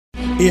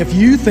If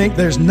you think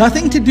there's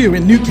nothing to do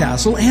in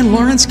Newcastle and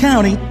Lawrence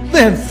County,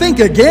 then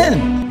think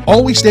again.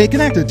 Always stay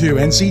connected to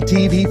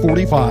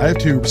NCTV45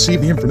 to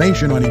receive the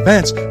information on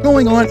events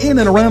going on in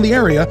and around the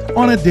area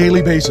on a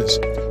daily basis.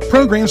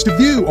 Programs to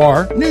view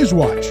are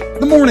NewsWatch,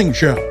 The Morning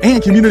Show,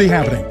 and Community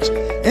Happenings.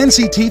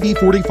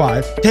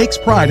 NCTV45 takes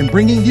pride in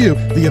bringing you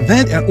the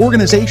event and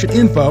organization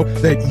info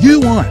that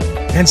you want.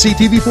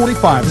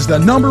 NCTV45 is the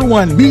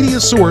 #1 media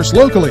source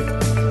locally.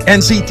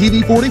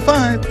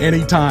 NCTV45,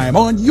 anytime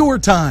on your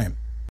time.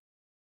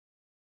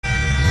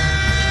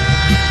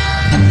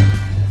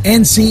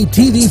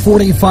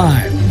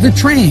 NCTV45, The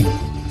Train,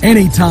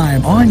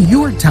 anytime on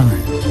your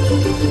time.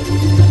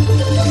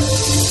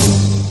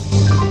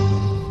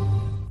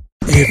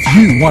 If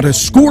you want to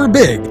score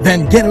big,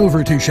 then get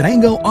over to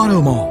Shenango Auto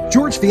Mall.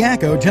 George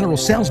Fiacco, General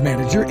Sales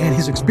Manager, and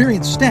his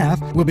experienced staff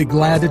will be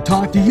glad to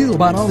talk to you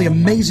about all the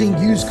amazing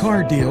used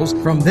car deals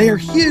from their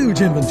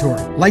huge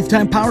inventory.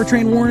 Lifetime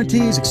powertrain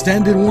warranties,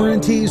 extended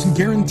warranties, and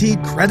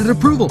guaranteed credit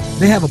approval.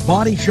 They have a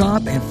body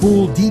shop and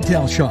full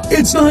detail shop.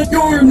 It's not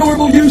your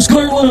normal used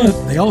car lot.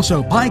 They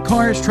also buy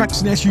cars,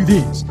 trucks, and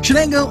SUVs.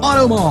 Shenango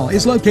Auto Mall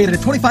is located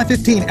at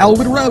 2515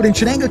 Elwood Road in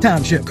Shenango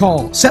Township.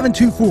 Call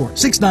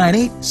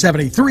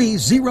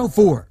 724-698-7304.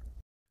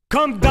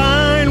 Come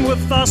dine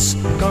with us,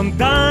 come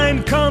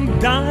dine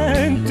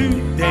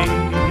today.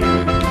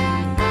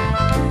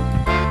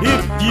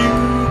 If you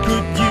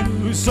could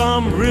use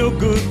some real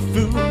good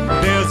food,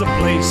 there's a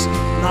place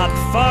not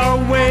far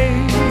away.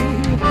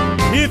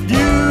 If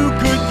you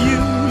could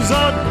use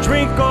a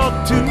drink or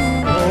two,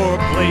 or a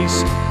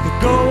place to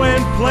go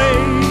and play,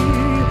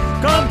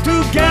 come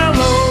to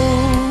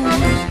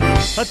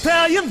Gallows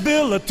Italian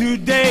Villa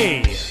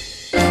today.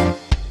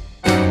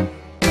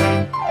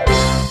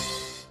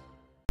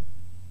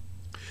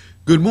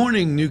 Good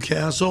morning,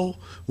 Newcastle.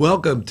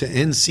 Welcome to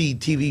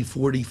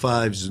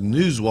NCTV45's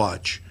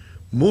NewsWatch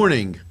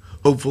morning.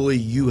 Hopefully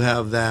you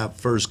have that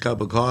first cup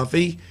of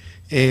coffee.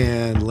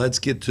 And let's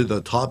get to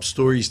the top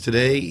stories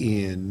today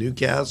in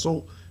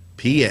Newcastle,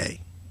 PA.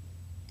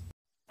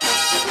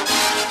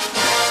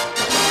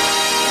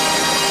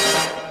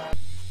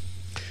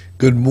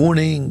 Good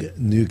morning,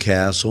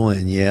 Newcastle.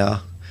 And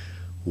yeah,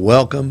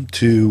 welcome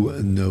to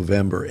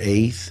November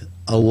 8th,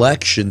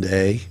 Election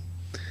Day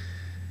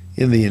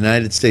in the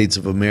United States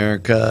of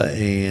America,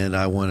 and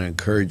I want to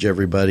encourage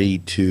everybody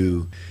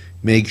to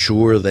make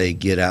sure they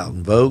get out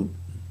and vote.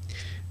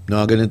 I'm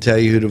not going to tell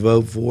you who to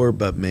vote for,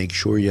 but make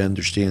sure you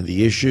understand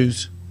the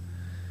issues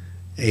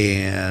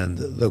and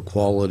the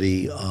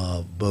quality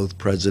of both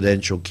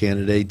presidential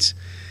candidates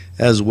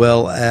as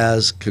well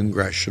as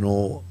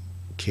congressional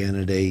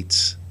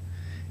candidates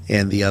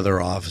and the other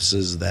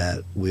offices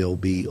that will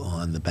be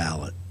on the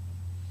ballot.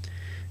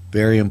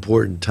 Very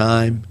important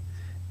time.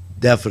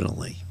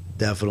 Definitely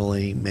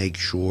make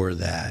sure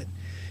that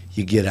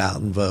you get out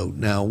and vote.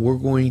 Now, we're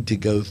going to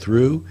go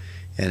through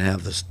and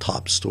have the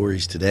top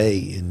stories today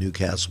in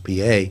Newcastle,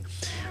 PA,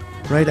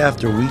 right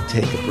after we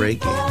take a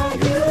break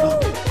and hear from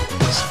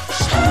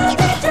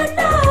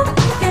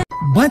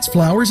Butts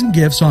Flowers and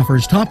Gifts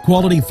offers top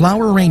quality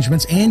flower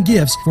arrangements and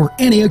gifts for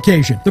any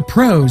occasion. The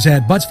pros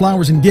at Butts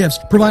Flowers and Gifts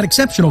provide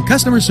exceptional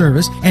customer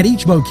service, and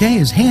each bouquet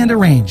is hand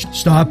arranged.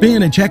 Stop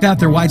in and check out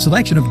their wide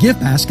selection of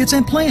gift baskets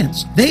and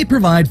plants. They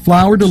provide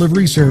flower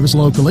delivery service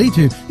locally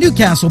to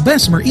Newcastle,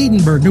 Bessemer,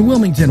 Edinburgh, New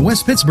Wilmington,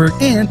 West Pittsburgh,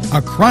 and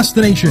across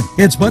the nation.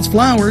 It's Butts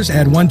Flowers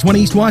at 120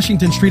 East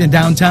Washington Street in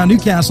downtown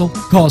Newcastle.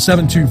 Call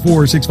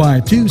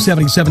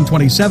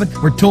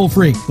 724-652-7727 or toll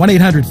free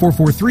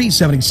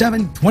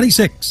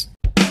 1-800-443-7726.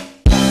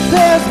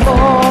 There's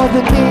more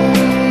than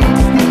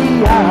meets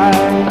the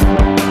eye.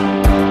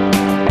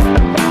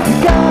 You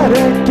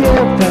gotta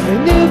give them a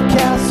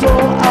Newcastle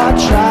a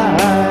try.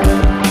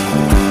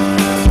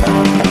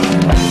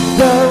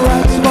 The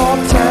right small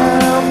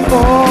town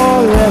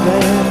for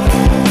living.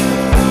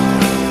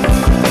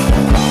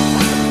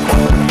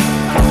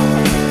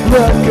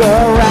 Look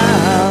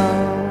around.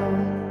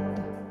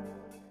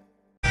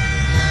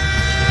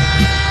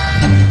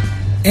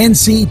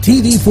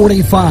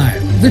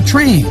 NCTV45, The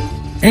Train,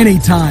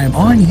 anytime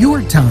on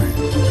your time.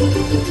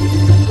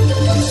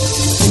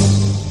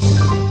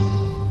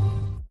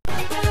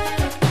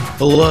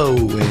 Hello,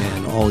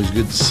 and always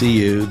good to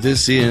see you.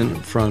 This in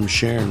from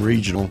Sharon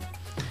Regional.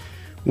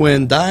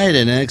 When diet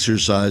and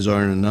exercise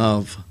aren't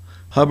enough,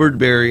 Hubbard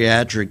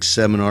Bariatric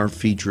Seminar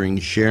featuring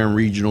Sharon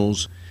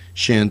Regional's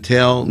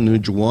Chantel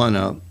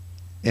Nujwana,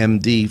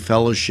 MD,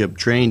 fellowship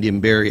trained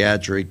in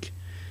bariatric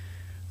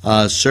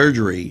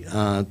surgery,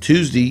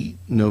 Tuesday,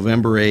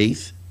 November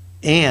 8th,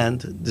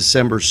 and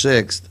December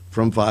 6th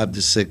from 5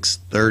 to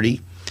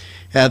 6:30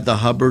 at the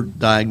Hubbard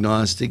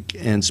Diagnostic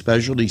and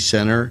Specialty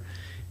Center,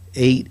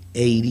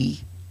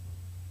 880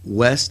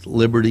 West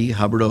Liberty,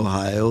 Hubbard,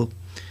 Ohio.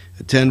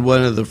 Attend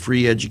one of the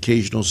free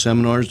educational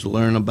seminars to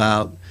learn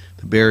about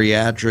the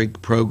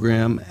bariatric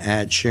program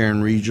at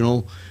Sharon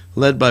Regional,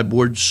 led by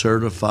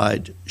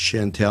board-certified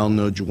Chantel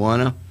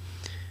Nojwana.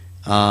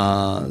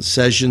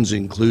 Sessions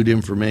include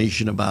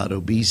information about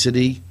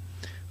obesity,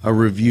 a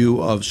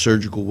review of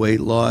surgical weight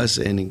loss,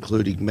 and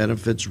including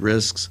benefits,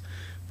 risks,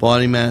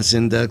 body mass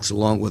index,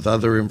 along with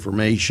other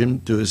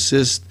information to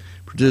assist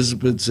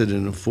participants in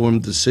an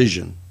informed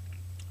decision.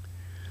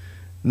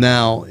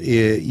 Now,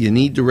 you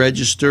need to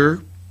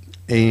register,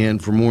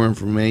 and for more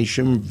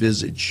information,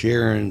 visit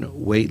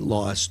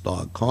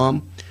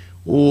SharonWeightLoss.com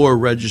or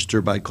register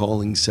by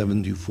calling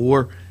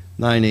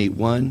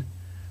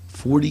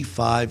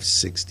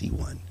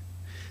 724-981-4561.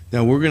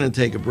 Now, we're going to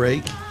take a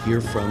break, hear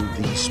from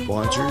the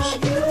sponsors,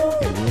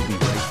 and we'll be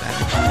right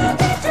back.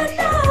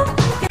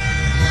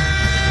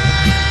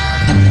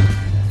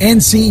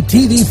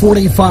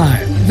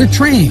 NCTV45, The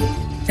Train,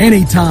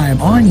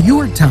 anytime on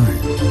your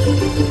time.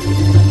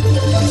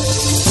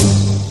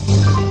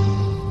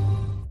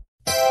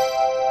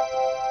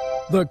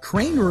 The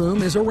Crane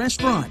Room is a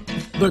restaurant.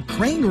 The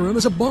Crane Room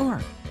is a bar.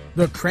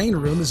 The Crane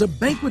Room is a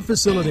banquet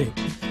facility.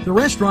 The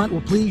restaurant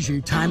will please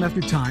you time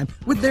after time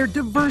with their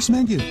diverse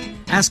menu.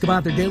 Ask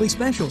about their daily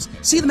specials.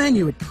 See the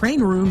menu at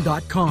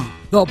craneroom.com.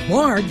 The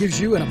bar gives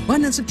you an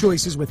abundance of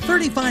choices with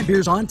 35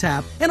 beers on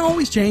tap and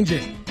always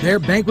changing. Their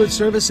banquet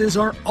services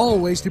are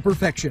always to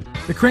perfection.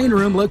 The Crane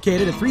Room,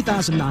 located at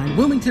 3009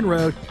 Wilmington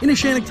Road in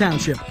Neshannock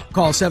Township.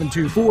 Call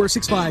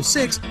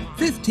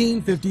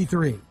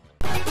 724-656-1553.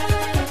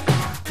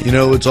 You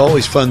know, it's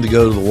always fun to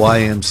go to the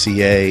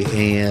YMCA,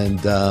 and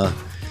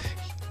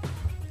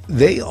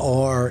they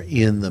are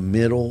in the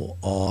middle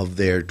of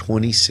their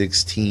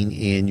 2016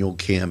 annual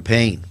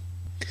campaign.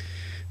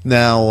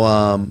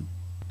 Now,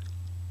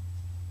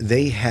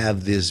 they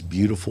have this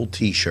beautiful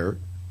t-shirt,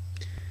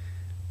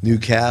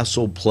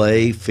 Newcastle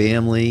Play,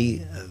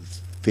 Families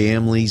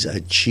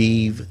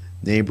Achieve,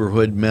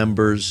 Neighborhood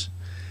Members,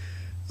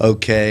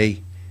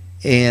 okay?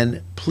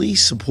 And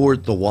please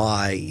support the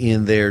Y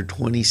in their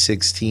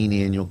 2016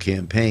 annual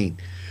campaign.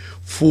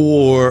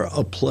 For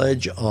a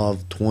pledge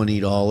of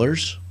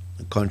 $20,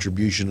 a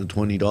contribution of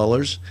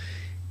 $20,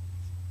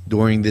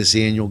 during this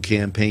annual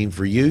campaign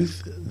for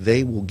youth,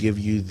 they will give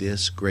you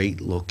this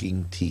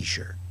great-looking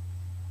t-shirt.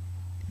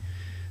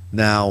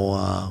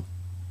 Now,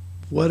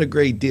 what a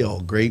great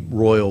deal. Great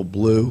royal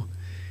blue.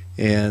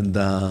 And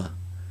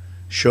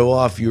show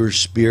off your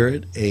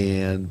spirit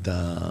and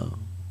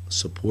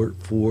support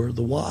for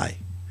the Y.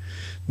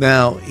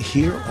 Now,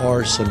 here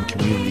are some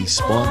community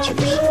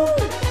sponsors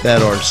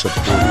that are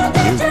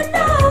supporting you.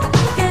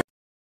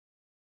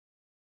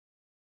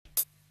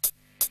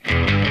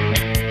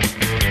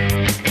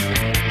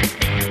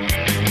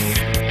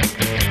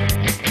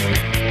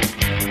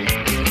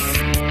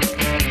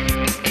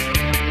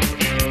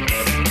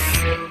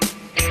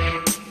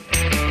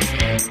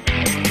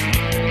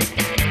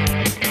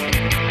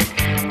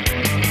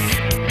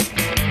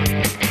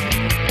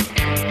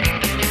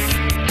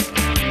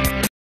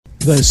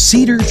 The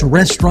Cedars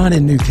Restaurant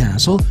in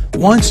Newcastle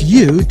wants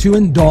you to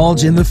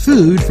indulge in the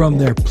food from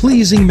their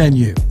pleasing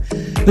menu.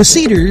 The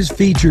Cedars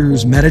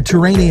features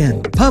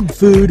Mediterranean, pub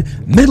food,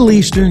 Middle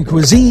Eastern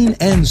cuisine,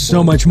 and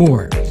so much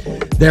more.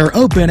 They're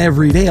open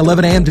every day,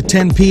 11 a.m. to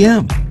 10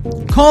 p.m.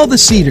 Call the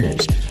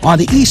Cedars on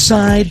the east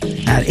side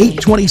at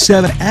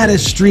 827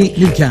 Addis Street,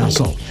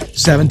 Newcastle.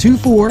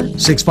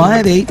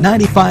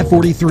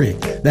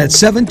 724-658-9543. That's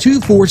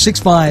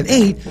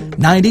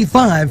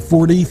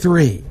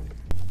 724-658-9543.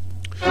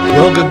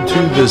 Welcome to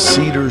the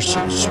Cedars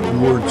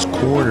Sports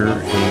Corner,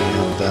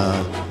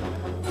 and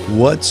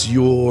what's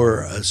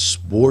your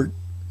sporting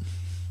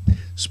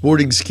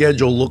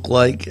schedule look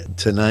like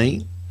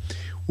tonight?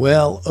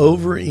 Well,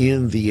 over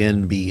in the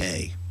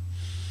NBA,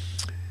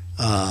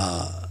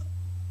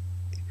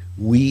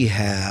 we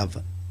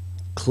have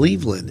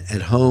Cleveland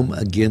at home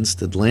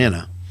against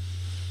Atlanta.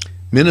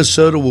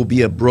 Minnesota will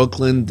be at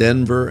Brooklyn,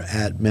 Denver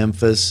at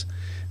Memphis,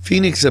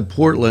 Phoenix at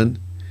Portland,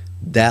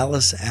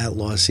 Dallas at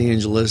Los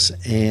Angeles,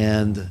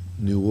 and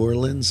New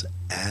Orleans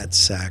at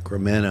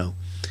Sacramento.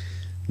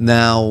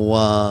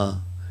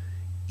 Now,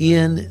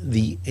 in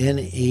the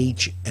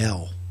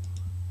NHL,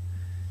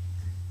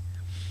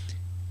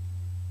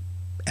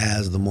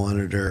 as the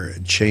monitor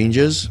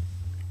changes,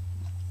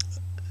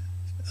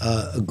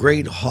 a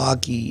great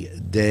hockey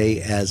day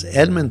as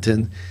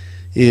Edmonton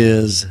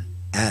is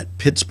at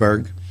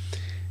Pittsburgh,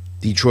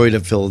 Detroit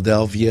at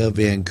Philadelphia,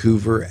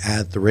 Vancouver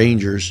at the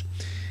Rangers,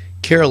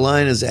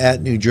 Carolina's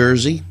at New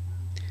Jersey,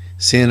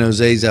 San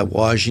Jose's at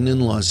Washington,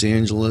 Los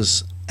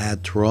Angeles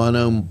at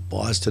Toronto,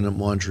 Boston at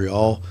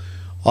Montreal,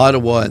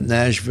 Ottawa at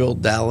Nashville,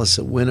 Dallas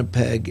at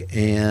Winnipeg,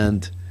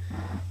 and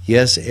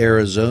yes,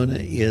 Arizona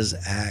is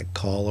at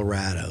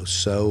Colorado.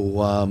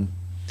 So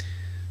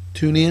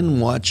tune in,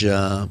 watch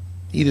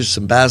either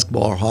some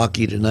basketball or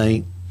hockey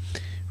tonight,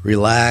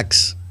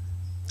 relax,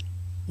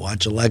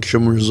 watch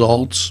election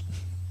results,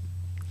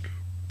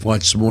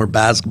 watch some more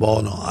basketball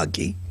and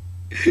hockey.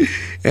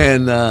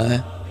 And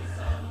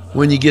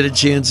when you get a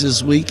chance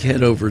this week,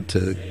 head over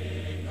to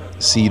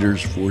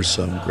Cedars for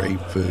some great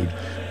food.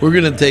 We're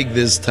going to take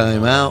this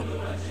time out,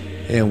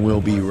 and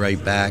we'll be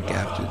right back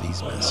after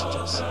these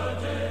messages.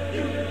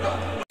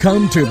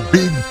 Come to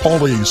Big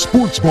Polly's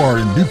Sports Bar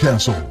in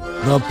Newcastle.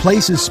 The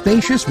place is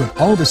spacious with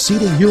all the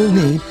seating you'll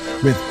need,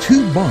 with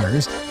 2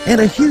 bars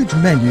and a huge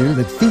menu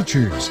that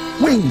features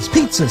wings,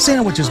 pizza,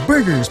 sandwiches,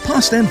 burgers,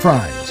 pasta, and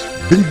fries.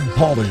 Big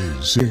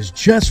Polly's is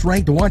just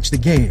right to watch the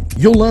game.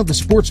 You'll love the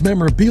sports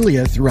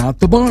memorabilia throughout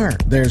the bar.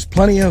 There's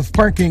plenty of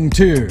parking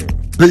too.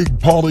 Big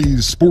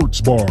Polly's Sports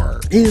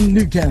Bar in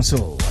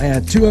Newcastle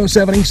at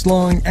 207 East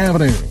Long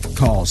Avenue.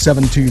 Call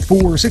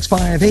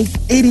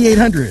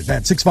 724-658-8800.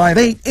 That's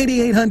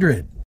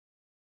 658-8800.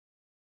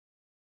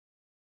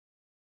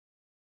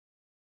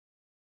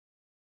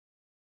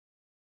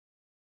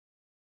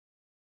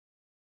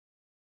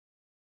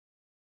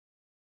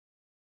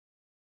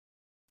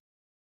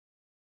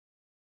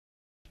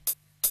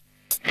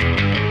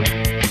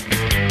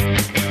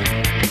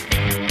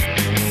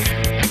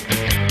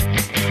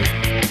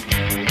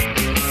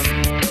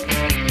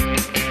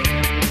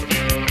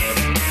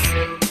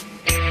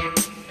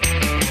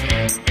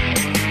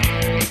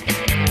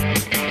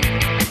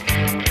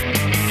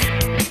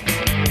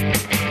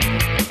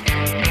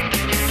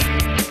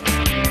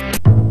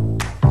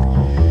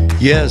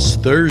 Yes,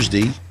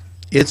 Thursday,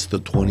 it's the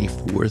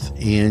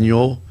 24th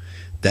Annual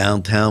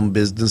Downtown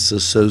Business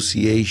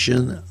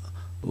Association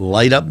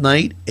Light Up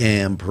Night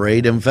and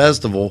Parade and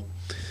Festival.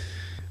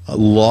 A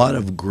lot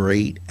of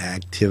great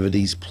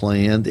activities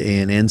planned,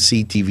 and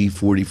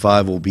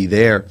NCTV45 will be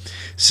there.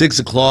 6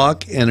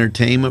 o'clock,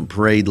 entertainment,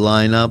 parade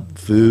lineup,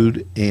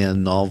 food,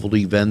 and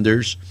novelty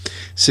vendors.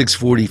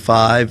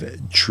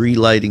 6:45, tree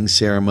lighting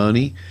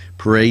ceremony.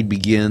 Parade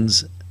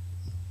begins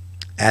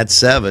at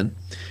 7.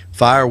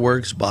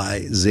 Fireworks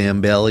by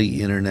Zambelli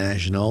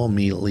International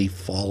immediately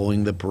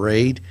following the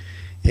parade.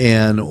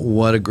 And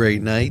what a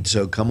great night.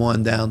 So come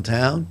on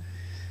downtown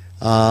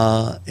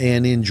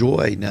and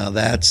enjoy. Now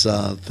that's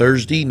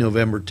Thursday,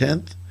 November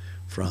 10th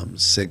from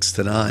 6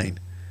 to 9.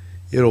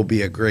 It'll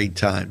be a great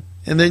time.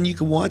 And then you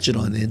can watch it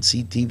on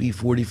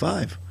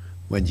NCTV45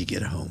 when you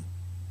get home.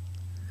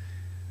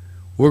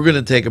 We're going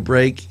to take a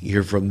break,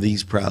 hear from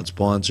these proud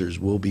sponsors.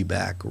 We'll be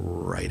back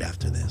right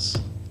after this.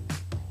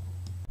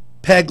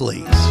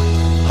 Pegley's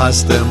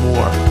Pasta and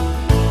More.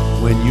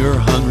 When you're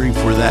hungry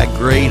for that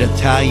great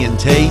Italian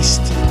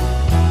taste,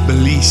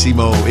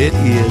 bellissimo, it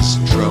is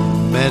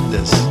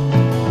tremendous.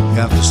 You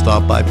have to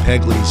stop by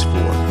Pegley's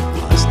for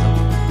pasta,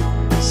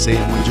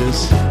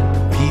 sandwiches,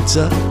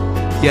 pizza.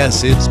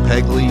 Yes, it's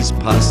Pegley's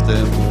Pasta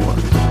and More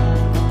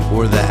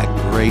for that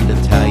great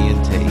Italian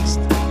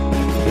taste.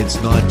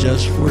 It's not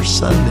just for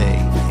Sunday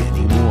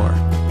anymore.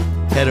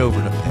 Head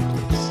over to Pegley's.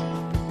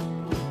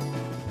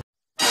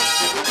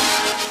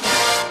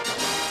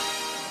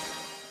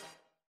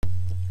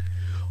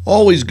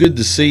 Always good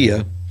to see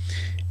you.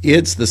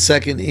 It's the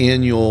second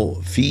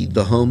annual Feed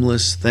the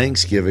Homeless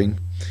Thanksgiving,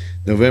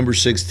 November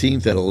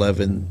 16th at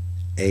 11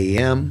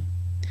 a.m.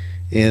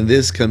 And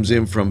this comes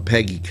in from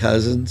Peggy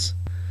Cousins.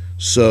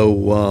 So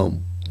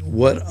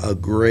what a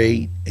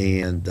great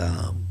and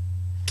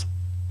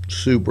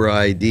super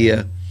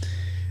idea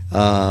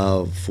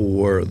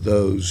for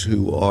those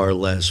who are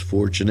less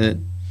fortunate.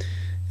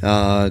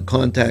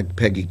 Contact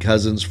Peggy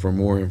Cousins for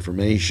more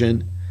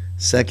information.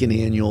 Second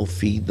annual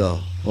Feed the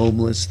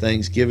Homeless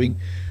Thanksgiving,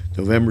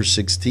 November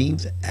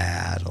 16th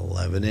at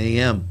 11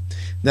 a.m.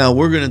 Now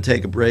we're going to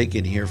take a break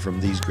and hear from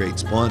these great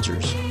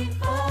sponsors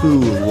who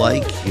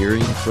like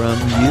hearing from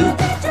you.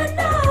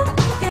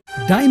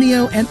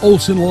 Daimio and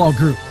Olson Law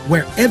Group,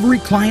 where every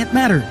client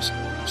matters.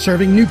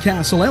 Serving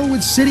Newcastle,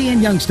 Elwood City,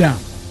 and Youngstown.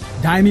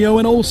 Daimio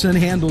and Olson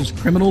handles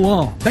criminal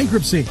law,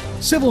 bankruptcy,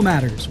 civil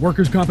matters,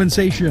 workers'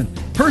 compensation,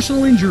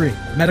 personal injury,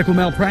 medical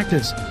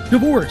malpractice,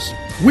 divorce,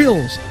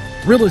 wills,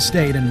 real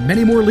estate, and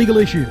many more legal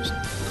issues.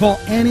 Call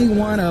any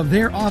one of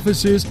their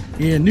offices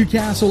in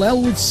Newcastle,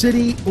 Elwood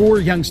City, or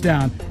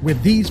Youngstown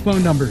with these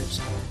phone numbers.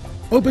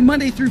 Open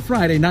Monday through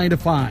Friday, 9 to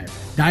 5.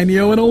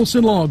 Daimio and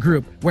Olson Law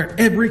Group, where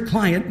every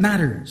client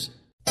matters.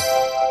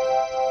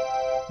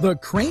 The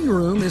Crane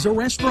Room is a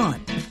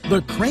restaurant.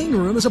 The Crane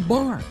Room is a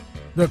bar.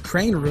 The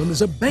Crane Room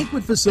is a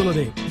banquet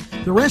facility.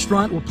 The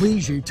restaurant will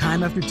please you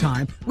time after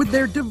time with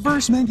their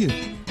diverse menu.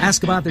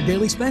 Ask about their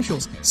daily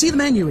specials. See the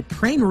menu at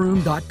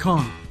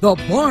craneroom.com. The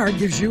bar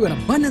gives you an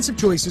abundance of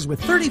choices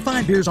with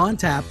 35 beers on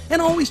tap and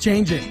always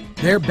changing.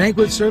 Their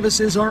banquet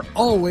services are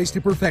always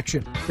to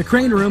perfection. The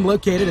Crane Room,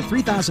 located at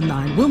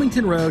 3009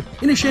 Wilmington Road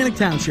in Neshannock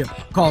Township.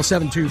 Call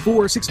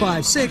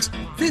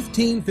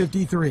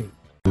 724-656-1553.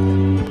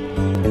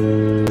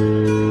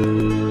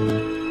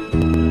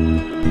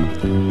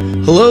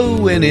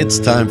 Hello, and it's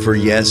time for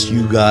Yes,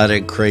 You Got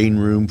It, Crane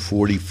Room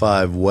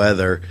 45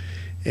 weather.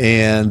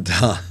 And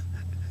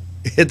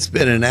it's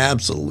been an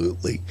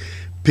absolutely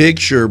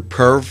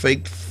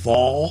picture-perfect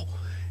fall.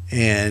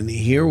 And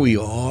here we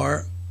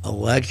are,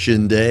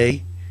 Election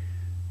Day,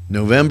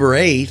 November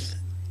 8th,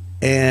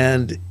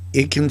 and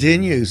it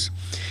continues.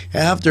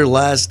 After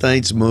last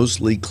night's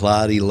mostly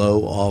cloudy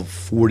low of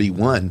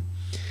 41,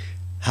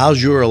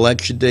 how's your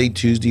Election Day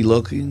Tuesday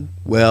looking?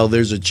 Well,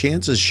 there's a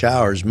chance of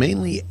showers,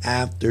 mainly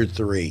after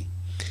 3.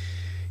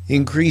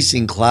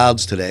 Increasing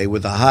clouds today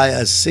with a high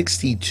of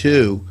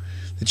 62.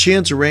 The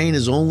chance of rain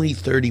is only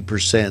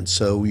 30%,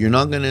 so you're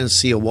not going to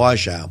see a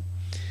washout.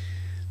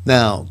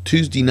 Now,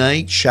 Tuesday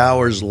night,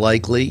 showers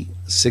likely,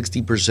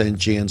 60%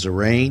 chance of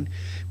rain,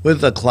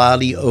 with a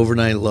cloudy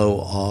overnight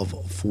low of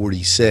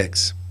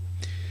 46.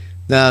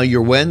 Now,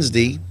 your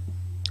Wednesday,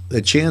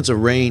 the chance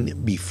of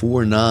rain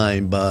before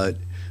 9, but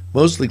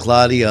mostly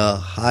cloudy, a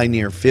high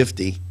near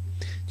 50.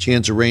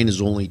 Chance of rain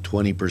is only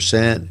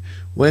 20%.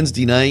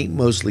 Wednesday night,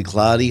 mostly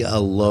cloudy, a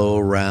low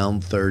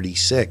around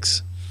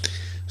 36.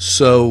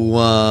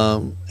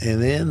 So,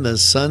 and then the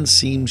sun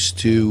seems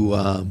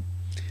to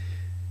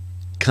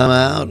come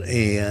out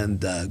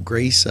and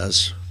grace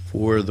us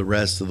for the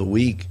rest of the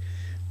week.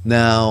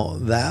 Now,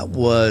 that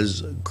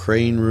was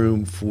Crane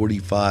Room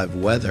 45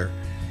 weather.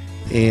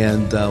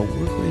 And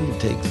we're going to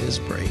take this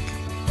break.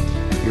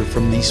 Hear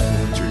from these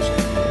sponsors,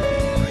 and we'll be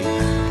right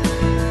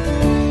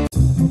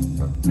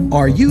back.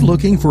 Are you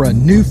looking for a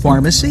new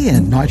pharmacy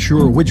and not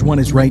sure which one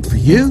is right for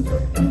you?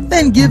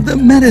 Then give the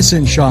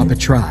Medicine Shop a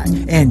try,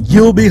 and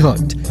you'll be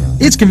hooked.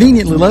 It's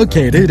conveniently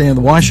located in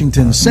the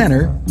Washington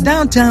Center,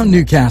 downtown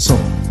Newcastle.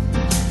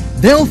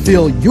 They'll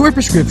fill your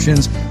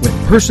prescriptions with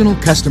personal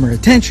customer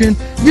attention,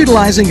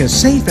 utilizing a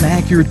safe and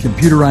accurate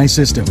computerized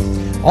system.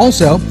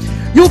 Also,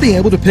 you'll be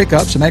able to pick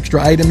up some extra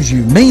items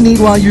you may need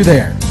while you're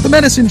there. The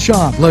Medicine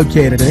Shop,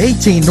 located at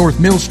 18 North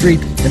Mill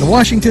Street in the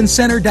Washington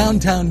Center,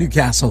 downtown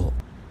Newcastle.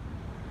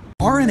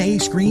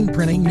 RNA Screen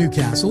Printing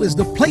Newcastle is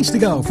the place to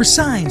go for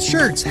signs,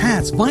 shirts,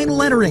 hats, vinyl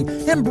lettering,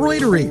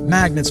 embroidery,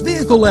 magnets,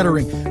 vehicle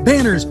lettering,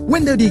 banners,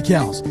 window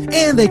decals,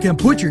 and they can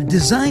put your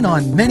design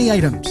on many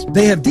items.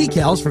 They have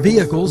decals for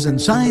vehicles and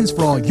signs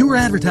for all your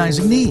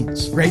advertising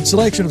needs. Great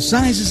selection of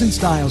sizes and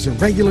styles of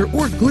regular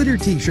or glitter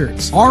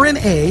t-shirts.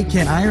 RNA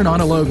can iron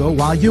on a logo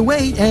while you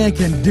wait and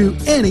can do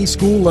any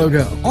school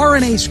logo.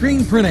 RNA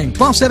Screen Printing,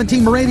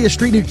 1217 Moravia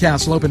Street,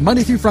 Newcastle, open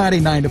Monday through Friday,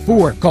 9 to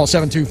 4. Call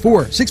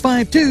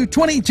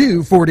 724-652-2241.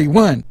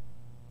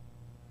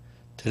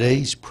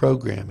 Today's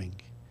programming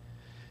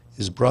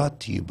is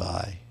brought to you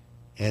by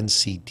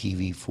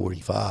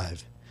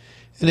NCTV45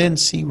 and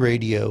NC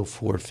Radio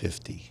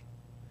 450,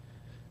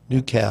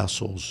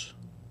 Newcastle's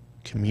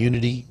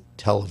community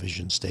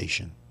television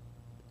station.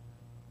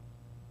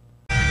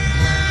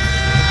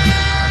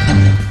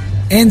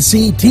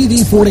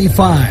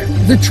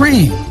 NCTV45, The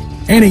Train,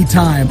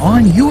 anytime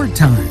on your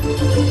time.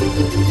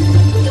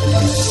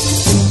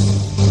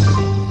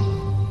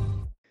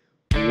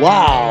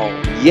 Wow,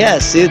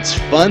 yes, it's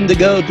fun to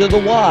go to the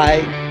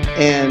Y,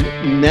 and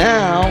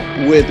now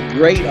with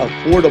great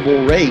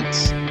affordable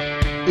rates,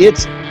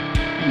 it's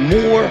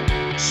more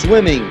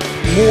swimming,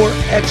 more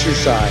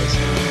exercise,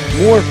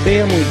 more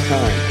family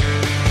time.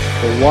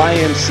 The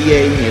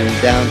YMCA in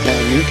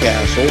downtown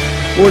Newcastle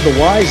or the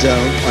Y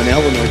Zone on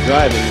Eleanor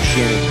Drive in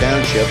Shannon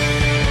Township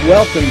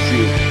welcomes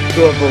you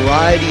to a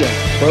variety of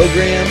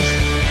programs,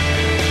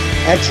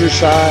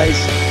 exercise,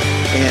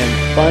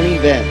 and fun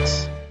events.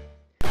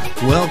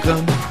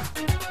 Welcome,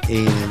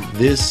 and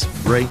this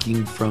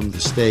breaking from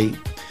the state,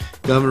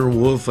 Governor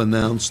Wolf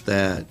announced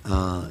that,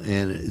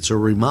 and it's a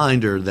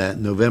reminder that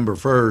November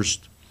 1st,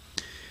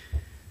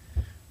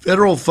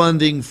 federal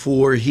funding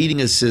for heating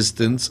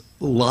assistance,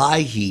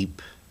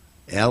 LIHEAP,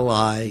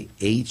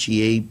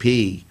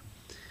 LIHEAP,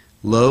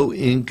 low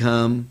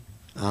income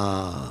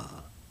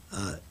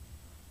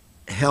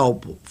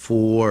help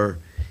for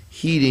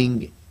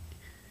heating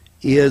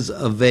is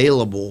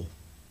available,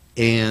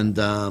 and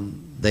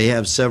they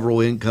have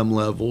several income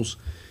levels.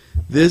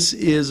 This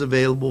is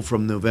available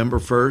from November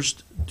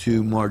 1st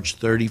to March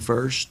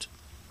 31st.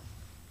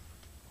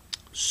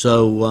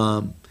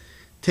 So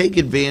take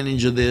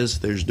advantage of this.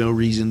 There's no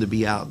reason to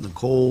be out in the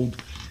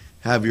cold.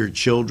 Have your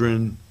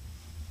children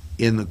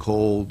in the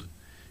cold.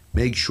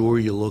 Make sure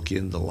you look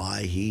into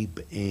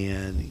LIHEAP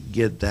and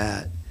get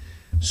that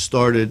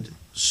started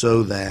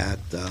so that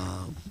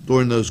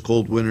during those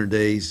cold winter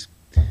days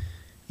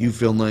you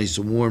feel nice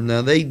and warm.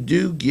 Now they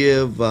do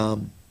give,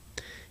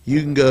 you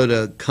can go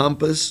to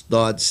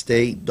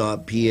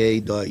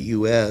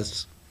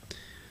compass.state.pa.us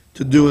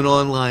to do an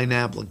online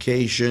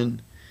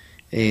application,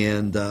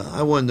 and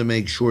I wanted to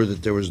make sure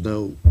that there was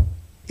no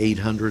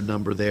 800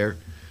 number there,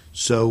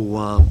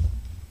 so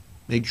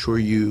make sure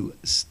you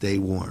stay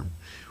warm.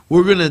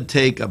 We're going to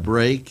take a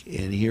break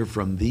and hear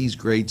from these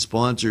great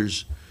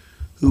sponsors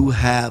who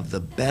have the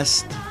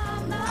best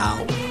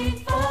out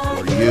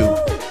for you.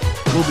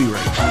 We'll be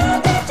right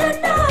back.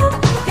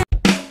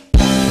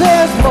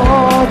 There's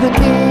more than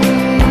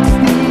meets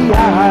the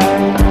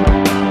eye.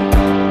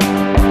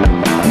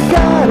 You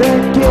gotta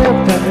give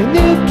them a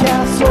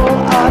Newcastle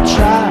a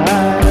try.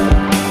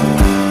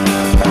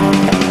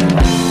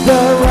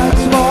 The right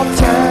small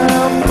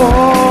town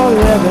for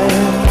living.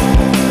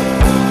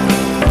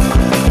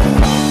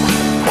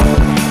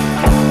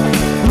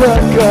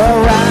 Look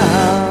around.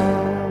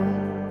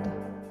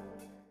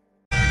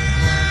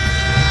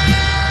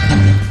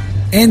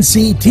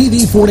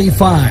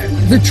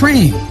 NCTV45, The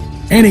Train,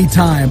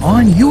 anytime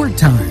on your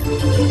time.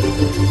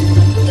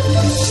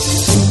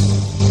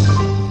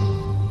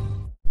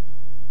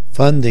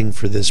 Funding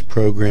for this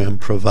program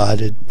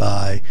provided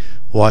by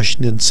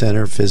Washington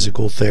Center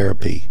Physical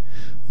Therapy,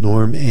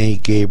 Norm A.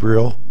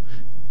 Gabriel,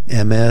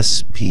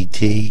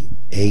 MSPT,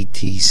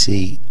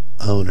 ATC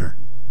owner.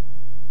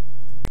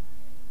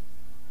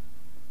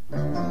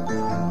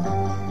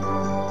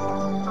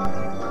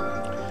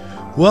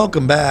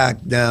 Welcome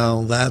back.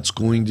 Now, that's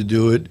going to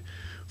do it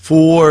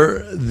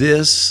for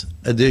this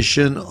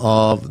edition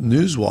of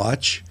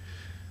NewsWatch,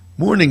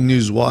 Morning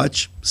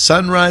NewsWatch,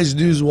 Sunrise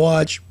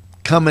NewsWatch,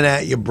 coming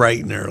at you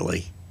bright and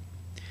early.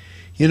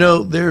 You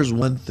know, there's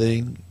one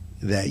thing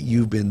that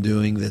you've been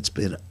doing that's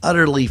been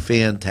utterly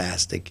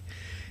fantastic,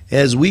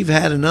 as we've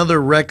had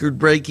another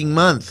record-breaking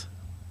month.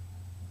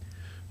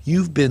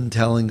 You've been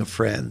telling a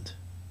friend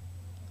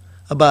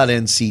about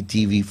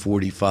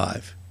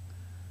NCTV45.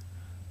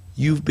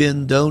 You've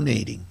been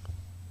donating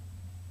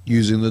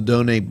using the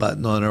donate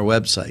button on our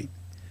website,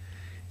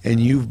 and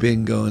you've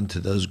been going to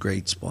those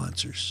great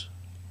sponsors.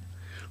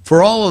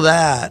 For all of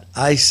that,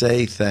 I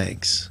say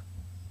thanks.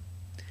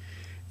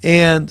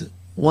 And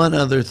one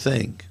other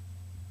thing.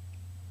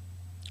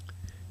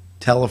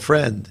 Tell a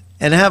friend,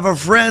 and have a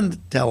friend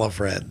tell a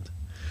friend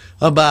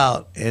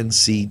about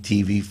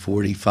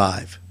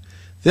NCTV45.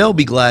 They'll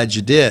be glad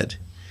you did.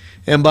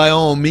 And by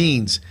all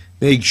means,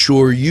 make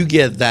sure you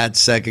get that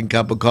second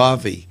cup of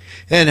coffee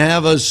and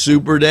have a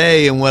super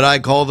day in what I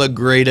call the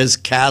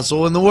greatest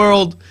castle in the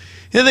world,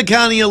 in the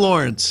county of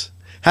Lawrence.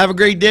 Have a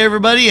great day,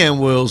 everybody, and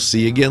we'll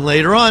see you again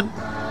later on.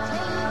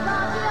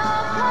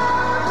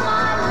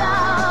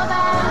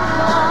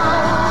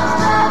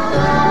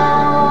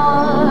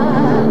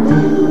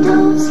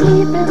 Don't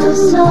sleep in the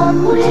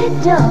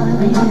subway,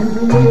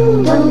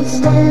 darling. Don't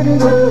stand in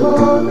the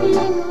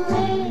pouring